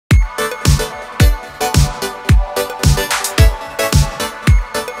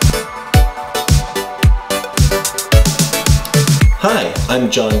I'm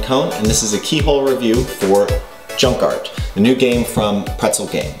John Cohn, and this is a Keyhole review for Junk Art, the new game from Pretzel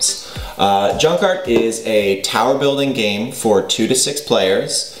Games. Junk Art is a tower building game for 2 to 6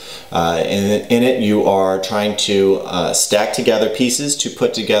 players. In it you are trying to stack together pieces to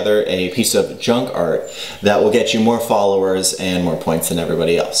put together a piece of junk art that will get you more followers and more points than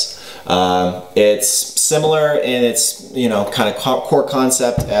everybody else. It's similar in its kind of core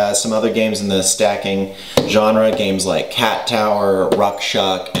concept as some other games in the stacking genre, games like Cat Tower, Ruck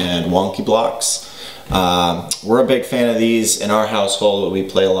Shuck, and Wonky Blocks. We're a big fan of these in our household. We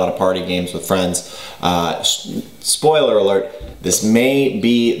play a lot of party games with friends. Spoiler alert, this may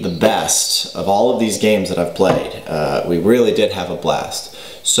be the best of all of these games that I've played. We really did have a blast.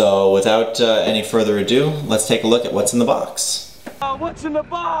 So without any further ado, let's take a look at what's in the box. What's in the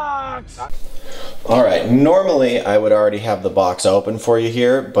box? Alright, normally I would already have the box open for you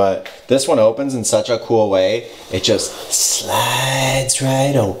here, but this one opens in such a cool way, it just slides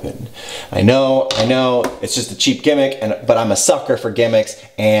right open. I know, it's just a cheap gimmick, but I'm a sucker for gimmicks,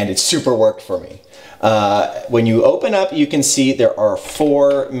 and it super worked for me. When you open up, you can see there are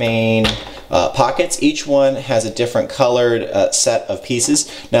 4 main pockets. Each one has a different colored set of pieces.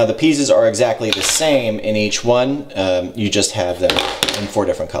 Now the pieces are exactly the same in each one, you just have them in 4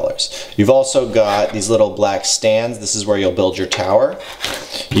 different colors. You've also got these little black stands. This is where you'll build your tower.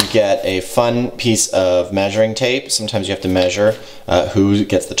 You get a fun piece of measuring tape. Sometimes you have to measure who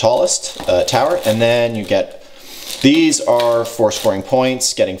gets the tallest tower, and then you get these are for scoring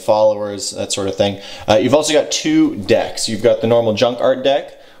points, getting followers, that sort of thing. You've also got 2 decks. You've got the normal junk art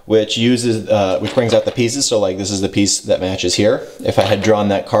deck, which brings out the pieces. So like this is the piece that matches here. If I had drawn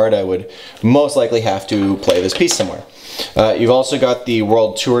that card, I would most likely have to play this piece somewhere. You've also got the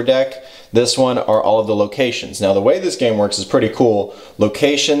World Tour deck. This one are all of the locations. Now the way this game works is pretty cool.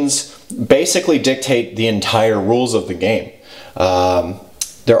 Locations basically dictate the entire rules of the game.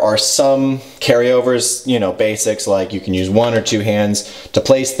 There are some carryovers, basics, like you can use 1 or 2 hands to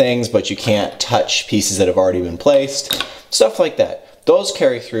place things, but you can't touch pieces that have already been placed. Stuff like that. Those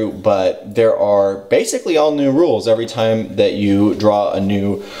carry through, but there are basically all new rules every time that you draw a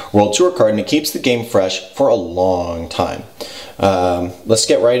new World Tour card, and it keeps the game fresh for a long time. Let's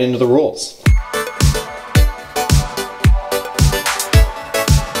get right into the rules.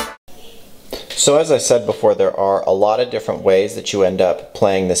 So as I said before, there are a lot of different ways that you end up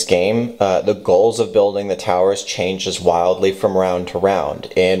playing this game. The goals of building the towers changes wildly from round to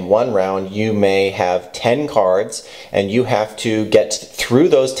round. In one round, you may have 10 cards, and you have to get through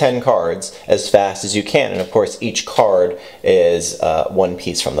those 10 cards as fast as you can. And of course, each card is 1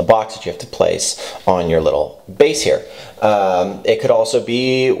 piece from the box that you have to place on your little base here. It could also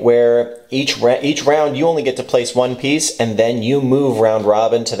be where each round you only get to place 1 piece, and then you move round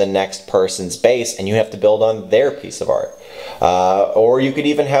robin to the next person's base and you have to build on their piece of art. Or you could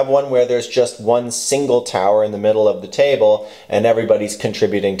even have one where there's just 1 single tower in the middle of the table and everybody's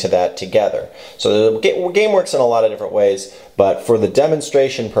contributing to that together. So the game works in a lot of different ways, but for the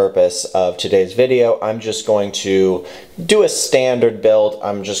demonstration purpose of today's video, I'm just going to do a standard build.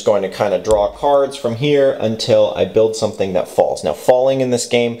 I'm just going to kind of draw cards from here until I build something that falls. Now, falling in this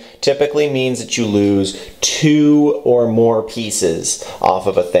game typically means that you lose 2 or more pieces off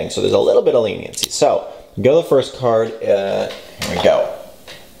of a thing. So there's a little bit of leniency. So, go to the first card. Here we go.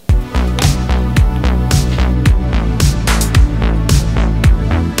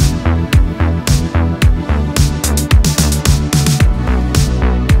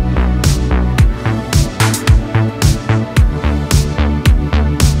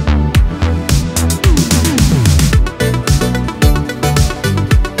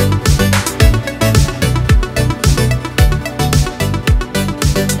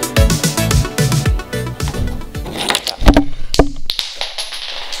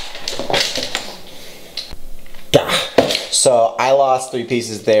 So I lost 3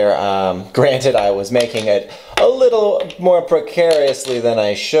 pieces there. Granted, I was making it a little more precariously than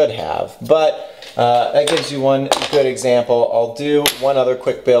I should have, but that gives you one good example. I'll do one other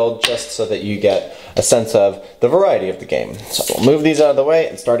quick build just so that you get a sense of the variety of the game. So we'll move these out of the way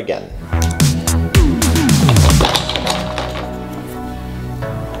and start again.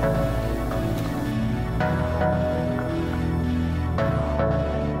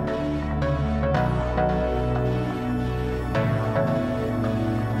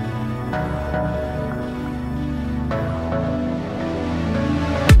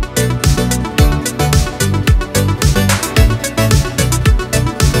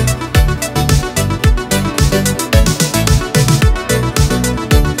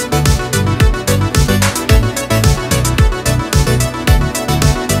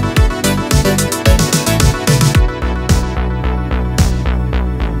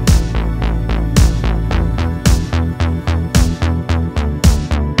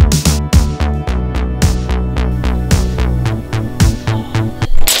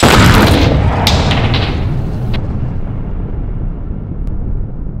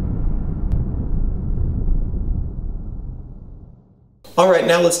 Alright,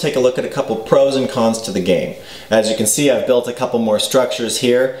 now let's take a look at a couple pros and cons to the game. As you can see, I've built a couple more structures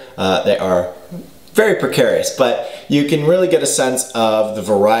here. They are very precarious, but you can really get a sense of the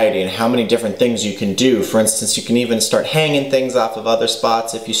variety and how many different things you can do. For instance, you can even start hanging things off of other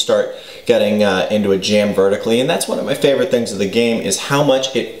spots if you start getting into a jam vertically, and that's one of my favorite things of the game, is how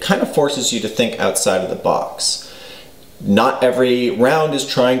much it kind of forces you to think outside of the box. Not every round is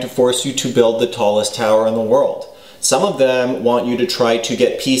trying to force you to build the tallest tower in the world. Some of them want you to try to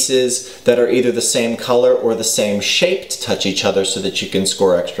get pieces that are either the same color or the same shape to touch each other so that you can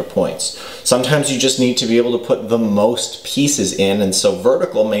score extra points. Sometimes you just need to be able to put the most pieces in, and so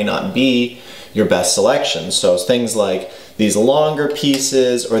vertical may not be your best selection. So things like these longer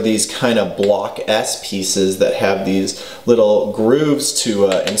pieces or these kind of block S pieces that have these little grooves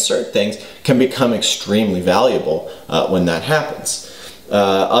to insert things can become extremely valuable when that happens.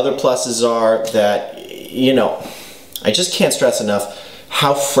 Other pluses are that, you know, I just can't stress enough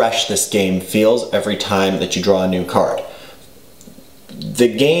how fresh this game feels every time that you draw a new card.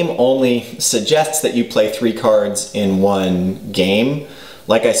 The game only suggests that you play 3 cards in one game.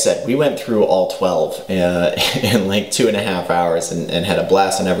 Like I said, we went through all 12 in like 2.5 hours and had a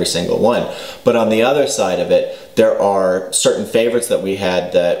blast on every single one. But on the other side of it, there are certain favorites that we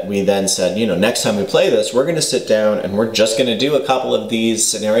had that we then said, you know, next time we play this, we're going to sit down and we're just going to do a couple of these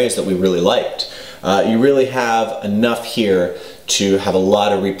scenarios that we really liked. You really have enough here to have a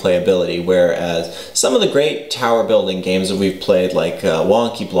lot of replayability, whereas some of the great tower building games that we've played, like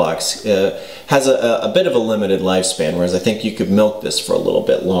Wonky Blocks, has a bit of a limited lifespan, whereas I think you could milk this for a little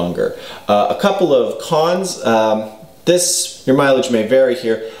bit longer. A couple of cons. Your mileage may vary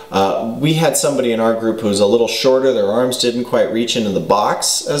here. We had somebody in our group who was a little shorter. Their arms didn't quite reach into the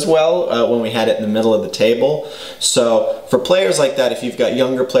box as well when we had it in the middle of the table. So for players like that, if you've got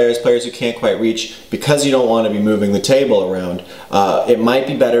younger players who can't quite reach, because you don't want to be moving the table around, it might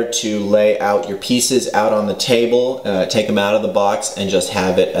be better to lay out your pieces out on the table, take them out of the box, and just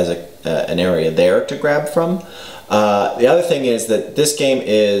have it as an area there to grab from. The other thing is that this game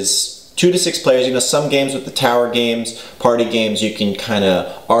is 2 to 6 players. You know, some games with the tower games, party games, you can kind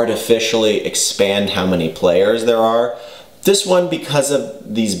of artificially expand how many players there are. This one, because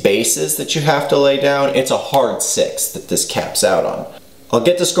of these bases that you have to lay down, it's a hard 6 that this caps out on. I'll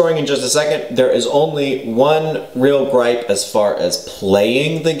get to scoring in just a second. There is only one real gripe as far as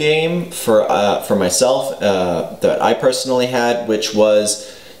playing the game for myself that I personally had, which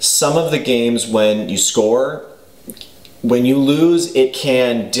was some of the games when you score, when you lose, it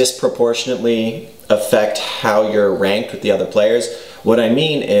can disproportionately affect how you're ranked with the other players. What I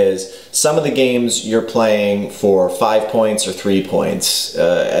mean is, some of the games you're playing for 5 points or 3 points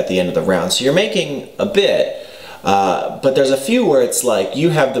at the end of the round, so you're making a bit, but there's a few where it's like you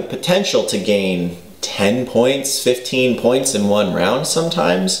have the potential to gain 10 points, 15 points in one round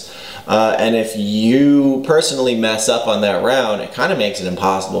sometimes. And if you personally mess up on that round, it kind of makes it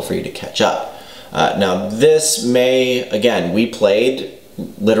impossible for you to catch up. Now this may, again, we played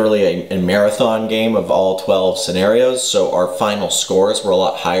literally a marathon game of all 12 scenarios, so our final scores were a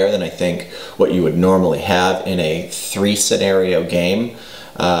lot higher than I think what you would normally have in a 3 scenario game.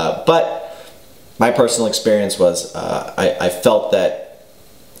 But my personal experience was I felt that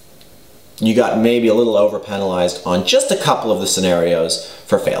you got maybe a little over penalized on just a couple of the scenarios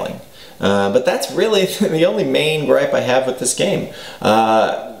for failing. But that's really the only main gripe I have with this game.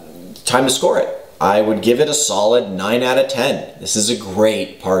 Time to score it. I would give it a solid 9 out of 10. This is a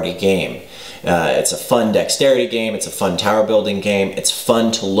great party game. It's a fun dexterity game, it's a fun tower building game, it's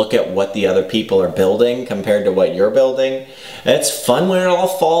fun to look at what the other people are building compared to what you're building. And it's fun when it all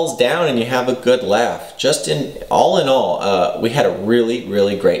falls down and you have a good laugh. Just all in all, we had a really,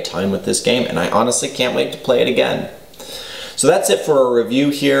 really great time with this game, and I honestly can't wait to play it again. So that's it for a review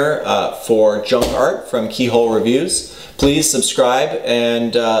here for Junk Art from Keyhole Reviews. Please subscribe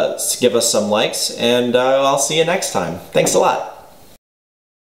and give us some likes, and I'll see you next time. Thanks a lot.